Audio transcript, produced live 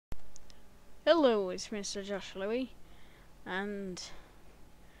Hello, it's MrJoshLewi, and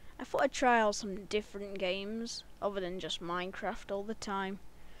I thought I'd try out some different games other than just Minecraft all the time.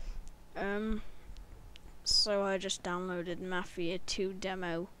 So I just downloaded Mafia2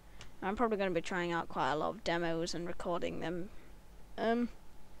 demo. I'm probably going to be trying out quite a lot of demos and recording them.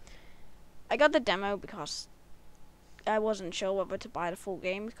 I got the demo because I wasn't sure whether to buy the full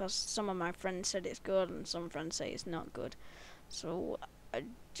game because some of my friends said it's good and some friends say it's not good. So I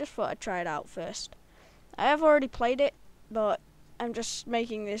just thought I'd try it out first. I have already played it, but I'm just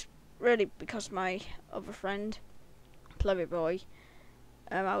making this really because my other friend, Plebby Boy,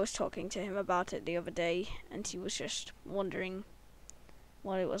 I was talking to him about it the other day, and he was just wondering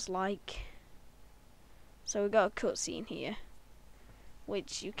what it was like. So we got a cutscene here,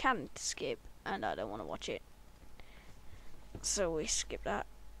 which you can skip, and I don't want to watch it. So we skip that.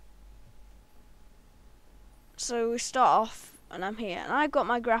 So we start off, and I'm here, and I've got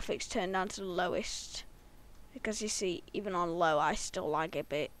my graphics turned down to the lowest, because you see, even on low, I still lag a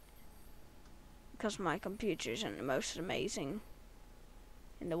bit, because my computer isn't the most amazing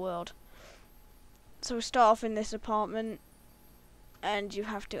in the world. So we start off in this apartment, and you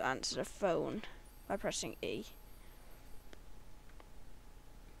have to answer the phone by pressing E.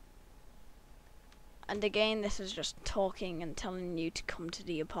 And again, this is just talking and telling you to come to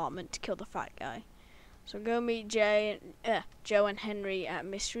the apartment to kill the fat guy. So go meet Joe and Henry at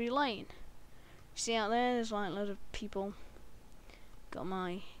Mystery Lane. See out there, there's like loads of people. Got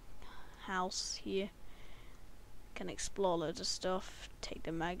my house here. Can explore loads of stuff. Take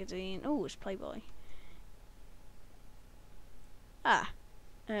the magazine. Oh, it's Playboy.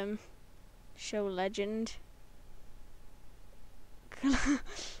 Show legend.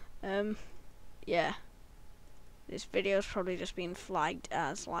 Yeah. This video's probably just been flagged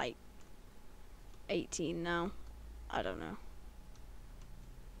as like 18 now. I don't know.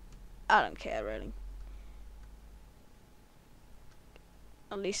 I don't care really.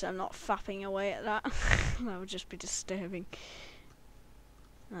 At least I'm not fapping away at that. That would just be disturbing.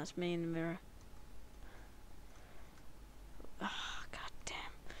 That's me in the mirror. Oh, god damn.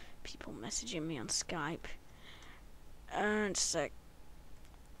 People messaging me on Skype. And it's like,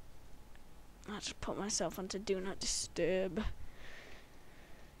 I just put myself onto Do Not Disturb.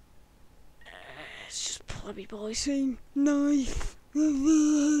 It's just Plebby Boy saying, knife.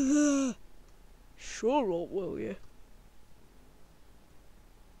 Shut up, will you?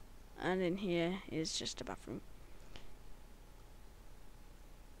 And in here is just a bathroom.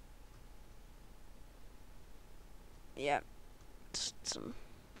 Yeah. Just some.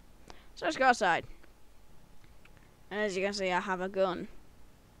 So let's go outside. And as you can see, I have a gun,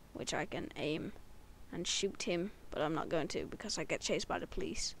 which I can aim and shoot him, but I'm not going to because I get chased by the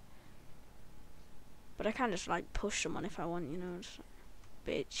police. But I can just like push someone if I want, you know. Just,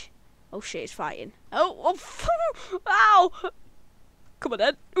 bitch. Oh shit, he's fighting. Oh, ow! Come on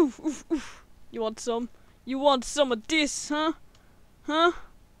then. Oof, oof, oof. You want some? You want some of this, huh? Huh?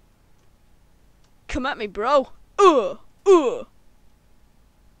 Come at me, bro.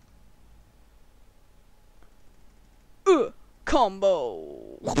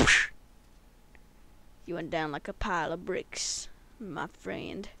 Combo. You went down like a pile of bricks, my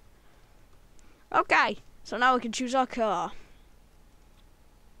friend. Okay, so now we can choose our car.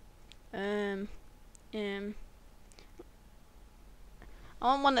 I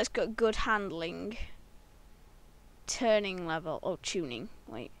want one that's got good handling, turning level, or tuning.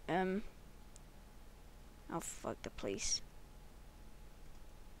 Wait, oh fuck the police.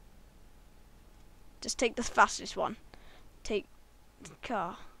 Just take the fastest one. Take the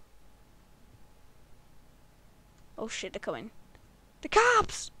car. Oh shit, they're coming. The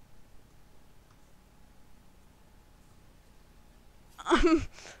cops!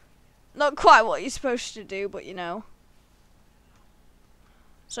 Not quite what you're supposed to do, but you know.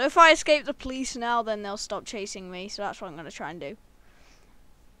 So if I escape the police now, then they'll stop chasing me, so that's what I'm going to try and do.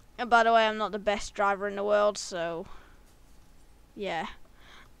 And by the way, I'm not the best driver in the world, so yeah.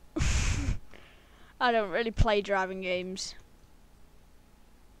 I don't really play driving games.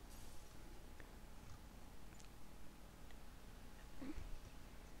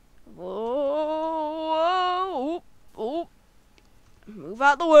 Whoa, whoa. Move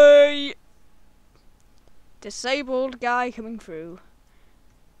out the way. Disabled guy coming through.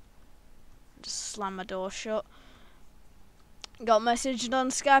 Just slam my door shut. Got messaged on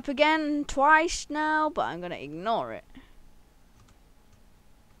Skype again twice now, but I'm gonna ignore it.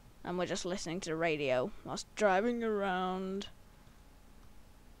 And we're just listening to the radio whilst driving around.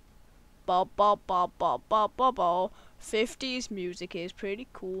 Ba ba ba ba ba ba ba. 50s music is pretty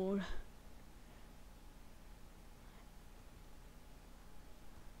cool.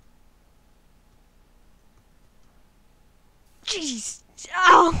 Jeez.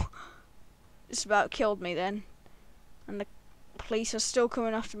 Ow! It's about killed me then. And the police are still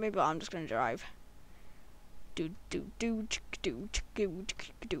coming after me, but I'm just gonna drive. Do do do do do do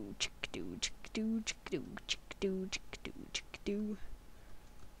do do do do.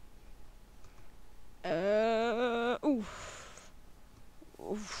 Oof.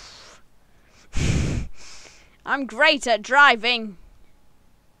 Oof. I'm great at driving.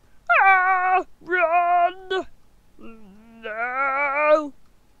 Ah, run! No.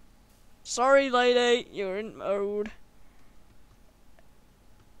 Sorry, lady, you're in mode.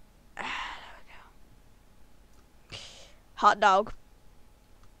 There we go. Hot dog.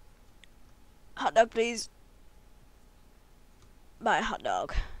 Hot dog, please. Buy a hot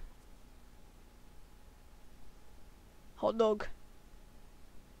dog. Hot dog.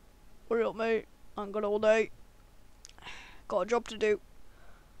 Hurry up, mate. I ain't got all day. Got a job to do.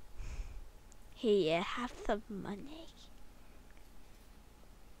 Here, have some money.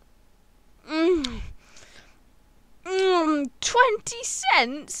 20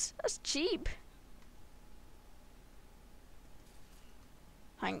 cents? That's cheap.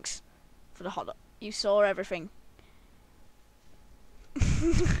 Thanks for the hot dog. You saw everything.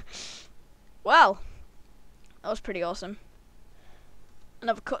 Well, that was pretty awesome.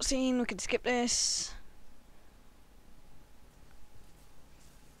 Another cutscene, we could skip this.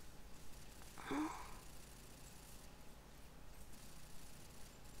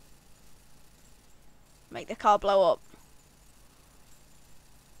 Make the car blow up.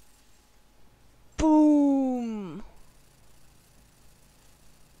 Boom!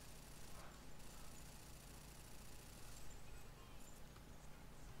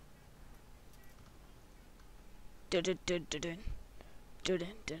 Dun dun dun dun dun dun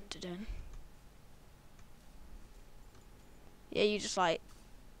dun dun dun. Yeah, you just like,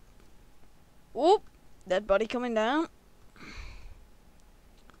 whoop, dead body coming down.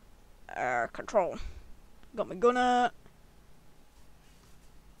 Control. Got my gunner.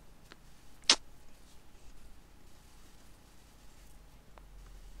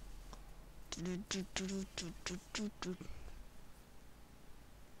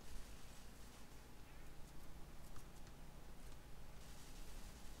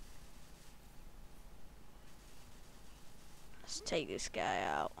 Let's take this guy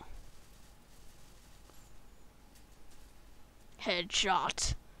out.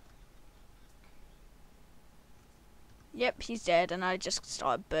 Headshot. Yep, he's dead, and I just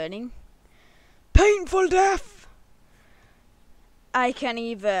started burning. Painful death! I can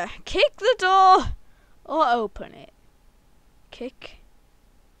either kick the door or open it. Kick.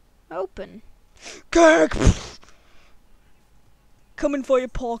 Open. Kick! Coming for you,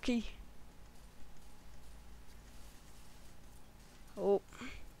 Porky. Oh.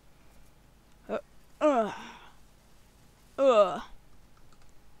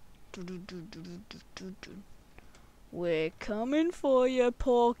 We're coming for you,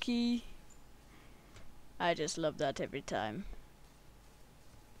 Porky. I just love that every time.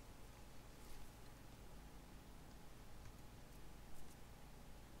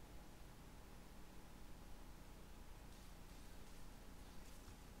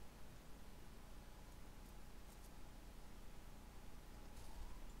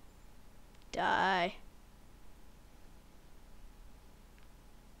 Die.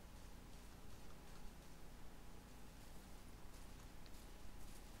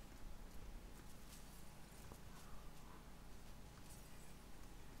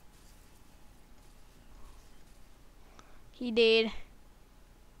 He did.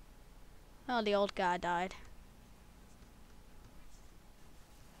 Oh, the old guy died.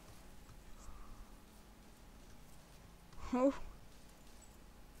 Oh.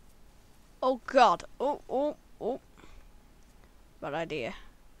 Oh God. Oh, oh, oh. Bad idea.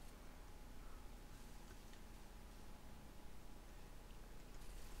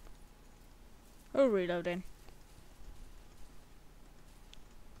 Oh, reloading.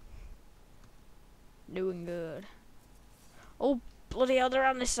 Doing good. Oh, bloody hell, they're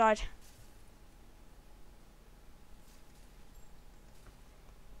on this side.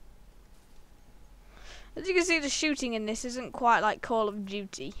 As you can see, the shooting in this isn't quite like Call of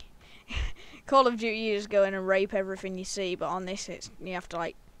Duty. Call of Duty, you just go in and rape everything you see, but on this, you have to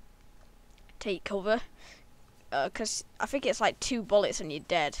like take cover. Because I think it's like 2 bullets and you're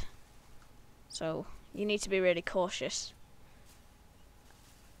dead. So you need to be really cautious.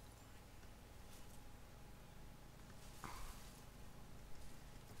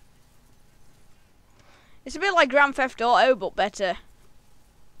 It's a bit like Grand Theft Auto, but better.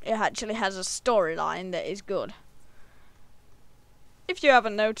 It actually has a storyline that is good. If you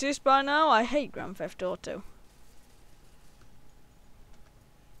haven't noticed by now, I hate Grand Theft Auto.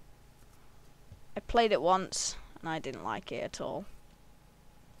 I played it once and I didn't like it at all.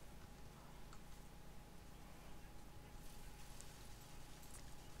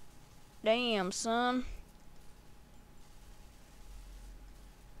 Damn, son.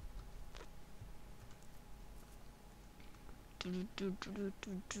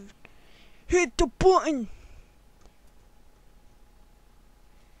 Hit the button.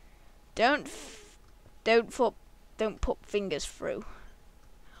 Don't put fingers through.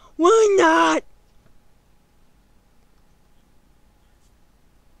 Why not?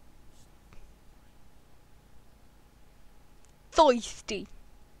 Thirsty.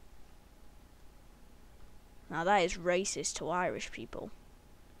 Now that is racist to Irish people.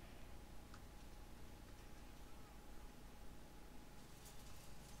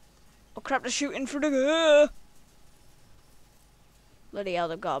 Oh crap, they're shooting through the bloody hell,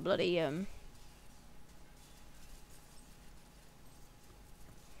 they've got a bloody I'm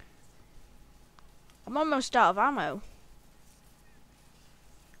almost out of ammo.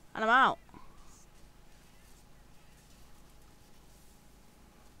 And I'm out.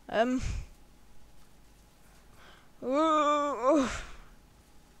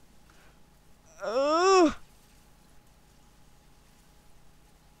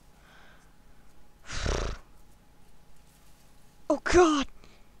 Oh god!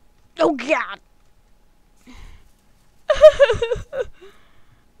 Oh god!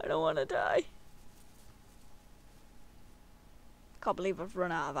 I don't want to die. Can't believe I've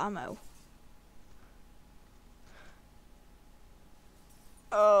run out of ammo.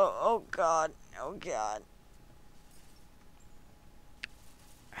 Oh god, oh god.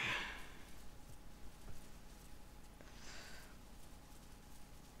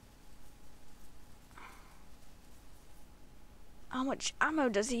 How much ammo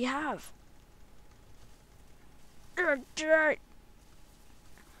does he have? I'm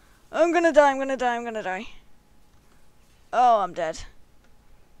gonna die, I'm gonna die, I'm gonna die. Oh, I'm dead.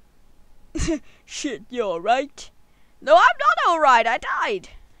 Shit, you alright? No, I'm not alright, I died.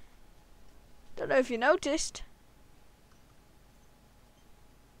 Don't know if you noticed.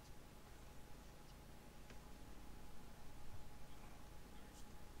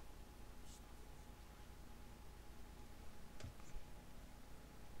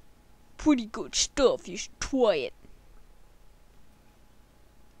 Pretty good stuff, you should try it.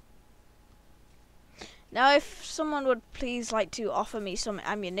 Now if someone would please like to offer me some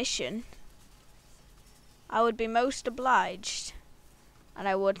ammunition, I would be most obliged, and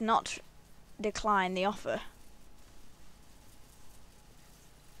I would not decline the offer.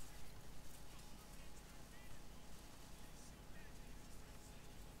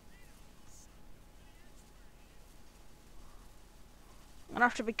 I'm gonna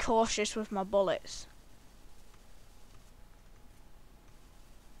have to be cautious with my bullets.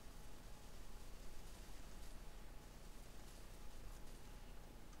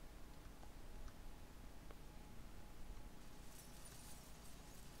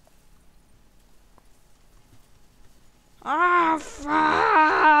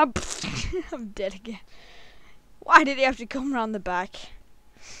 Ah, I'm dead again. Why did he have to come around the back?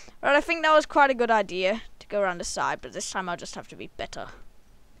 Right, I think that was quite a good idea to go around the side, but this time I'll just have to be better.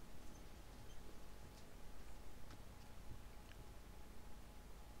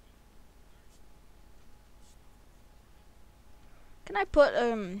 Can I put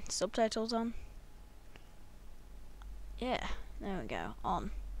subtitles on? Yeah, there we go.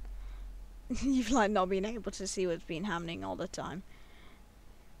 On. You've like not been able to see what's been happening all the time.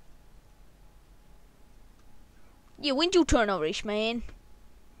 Yeah, when you turn Irish, man?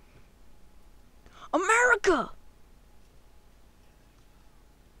 America!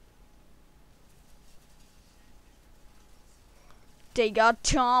 They got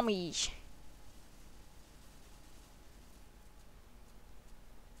Tommies.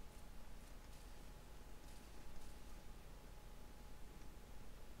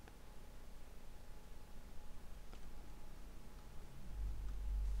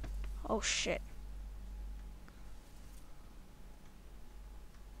 Oh shit.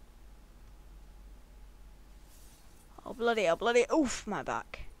 Oh bloody hell, bloody oof, my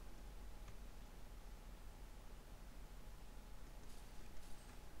back.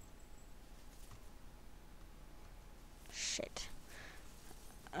 Shit.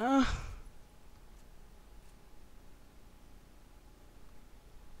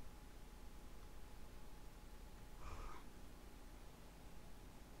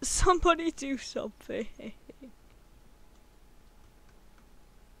 Somebody do something.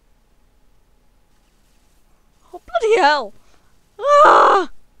 Oh bloody hell! Ah!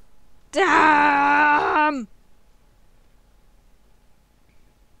 Damn!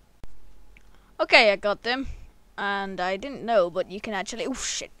 Okay, Okay, I got them. And I didn't know, but you can actually... Oh,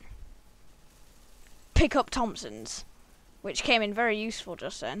 shit. Pick up Thompsons. Which came in very useful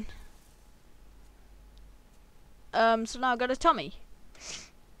just then. So now I've got a Tommy.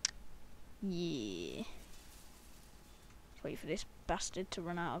 Yeah. Let's wait for this bastard to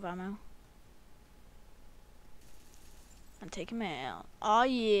run out of ammo. And take him out. Oh,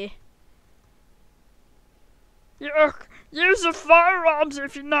 yeah. Yuck. Use the firearms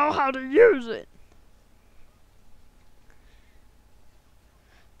if you know how to use it.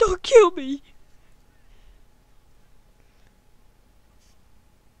 Don't kill me.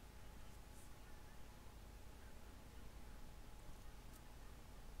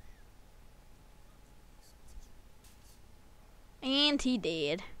 And he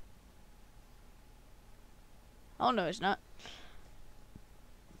did. Oh no, it's not.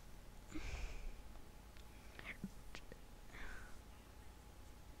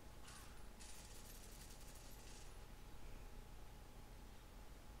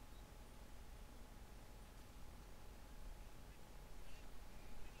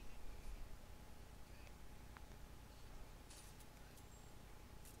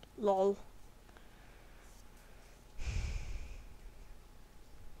 Lol.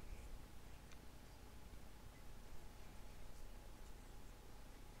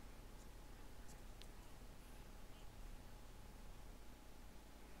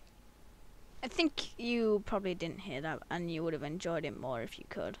 I think you probably didn't hear that, and you would have enjoyed it more if you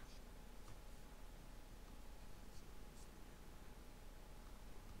could.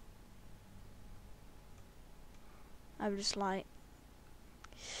 I was just like...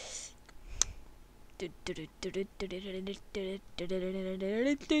 I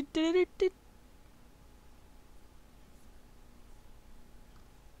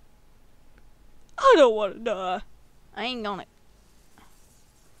don't want to die. I ain't gonna.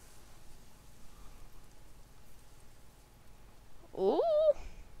 Ooh.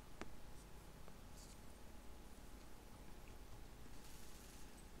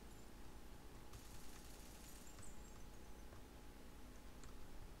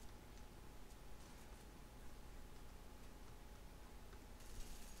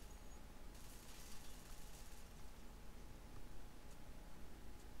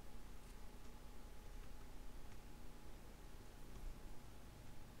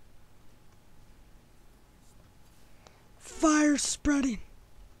 Fire spreading.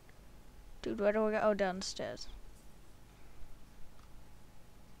 Dude, where do we go? Oh, downstairs.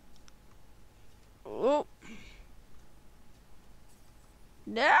 Oh.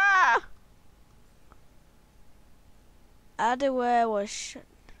 Nah. Underwear was shut.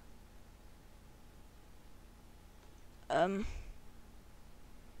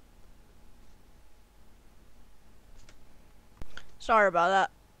 Sorry about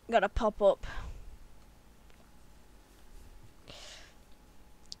that. Gotta pop up.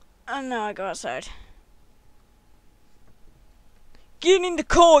 And now I go outside. Get in the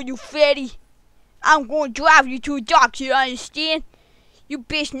car, you fatty. I'm going to drive you to a doctor, you understand? You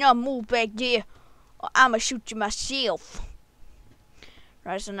best not move back there, or I'ma shoot you myself.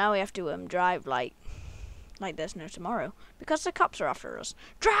 Right, so now we have to drive like there's no tomorrow, because the cops are after us.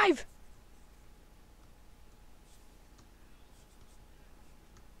 Drive!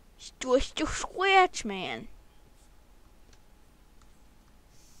 It's just a switch, man.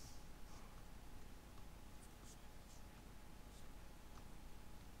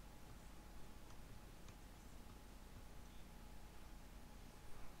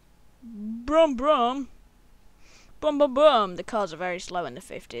 Brum brum. Bum bum bum. The cars are very slow in the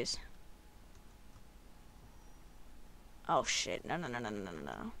 50s. Oh shit. No.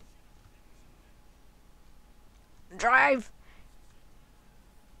 Drive!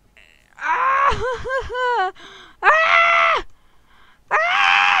 Ah! Ah!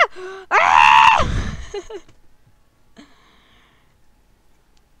 Ah! Ah!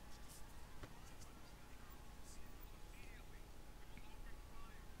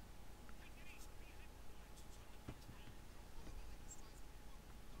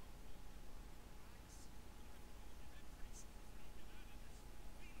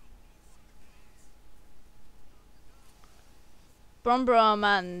 Brum brum,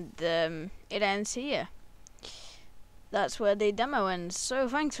 and it ends here. That's where the demo ends. So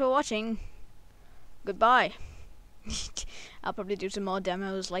thanks for watching. Goodbye. I'll probably do some more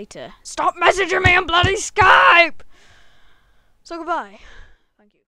demos later. Stop messaging me on bloody Skype! So goodbye.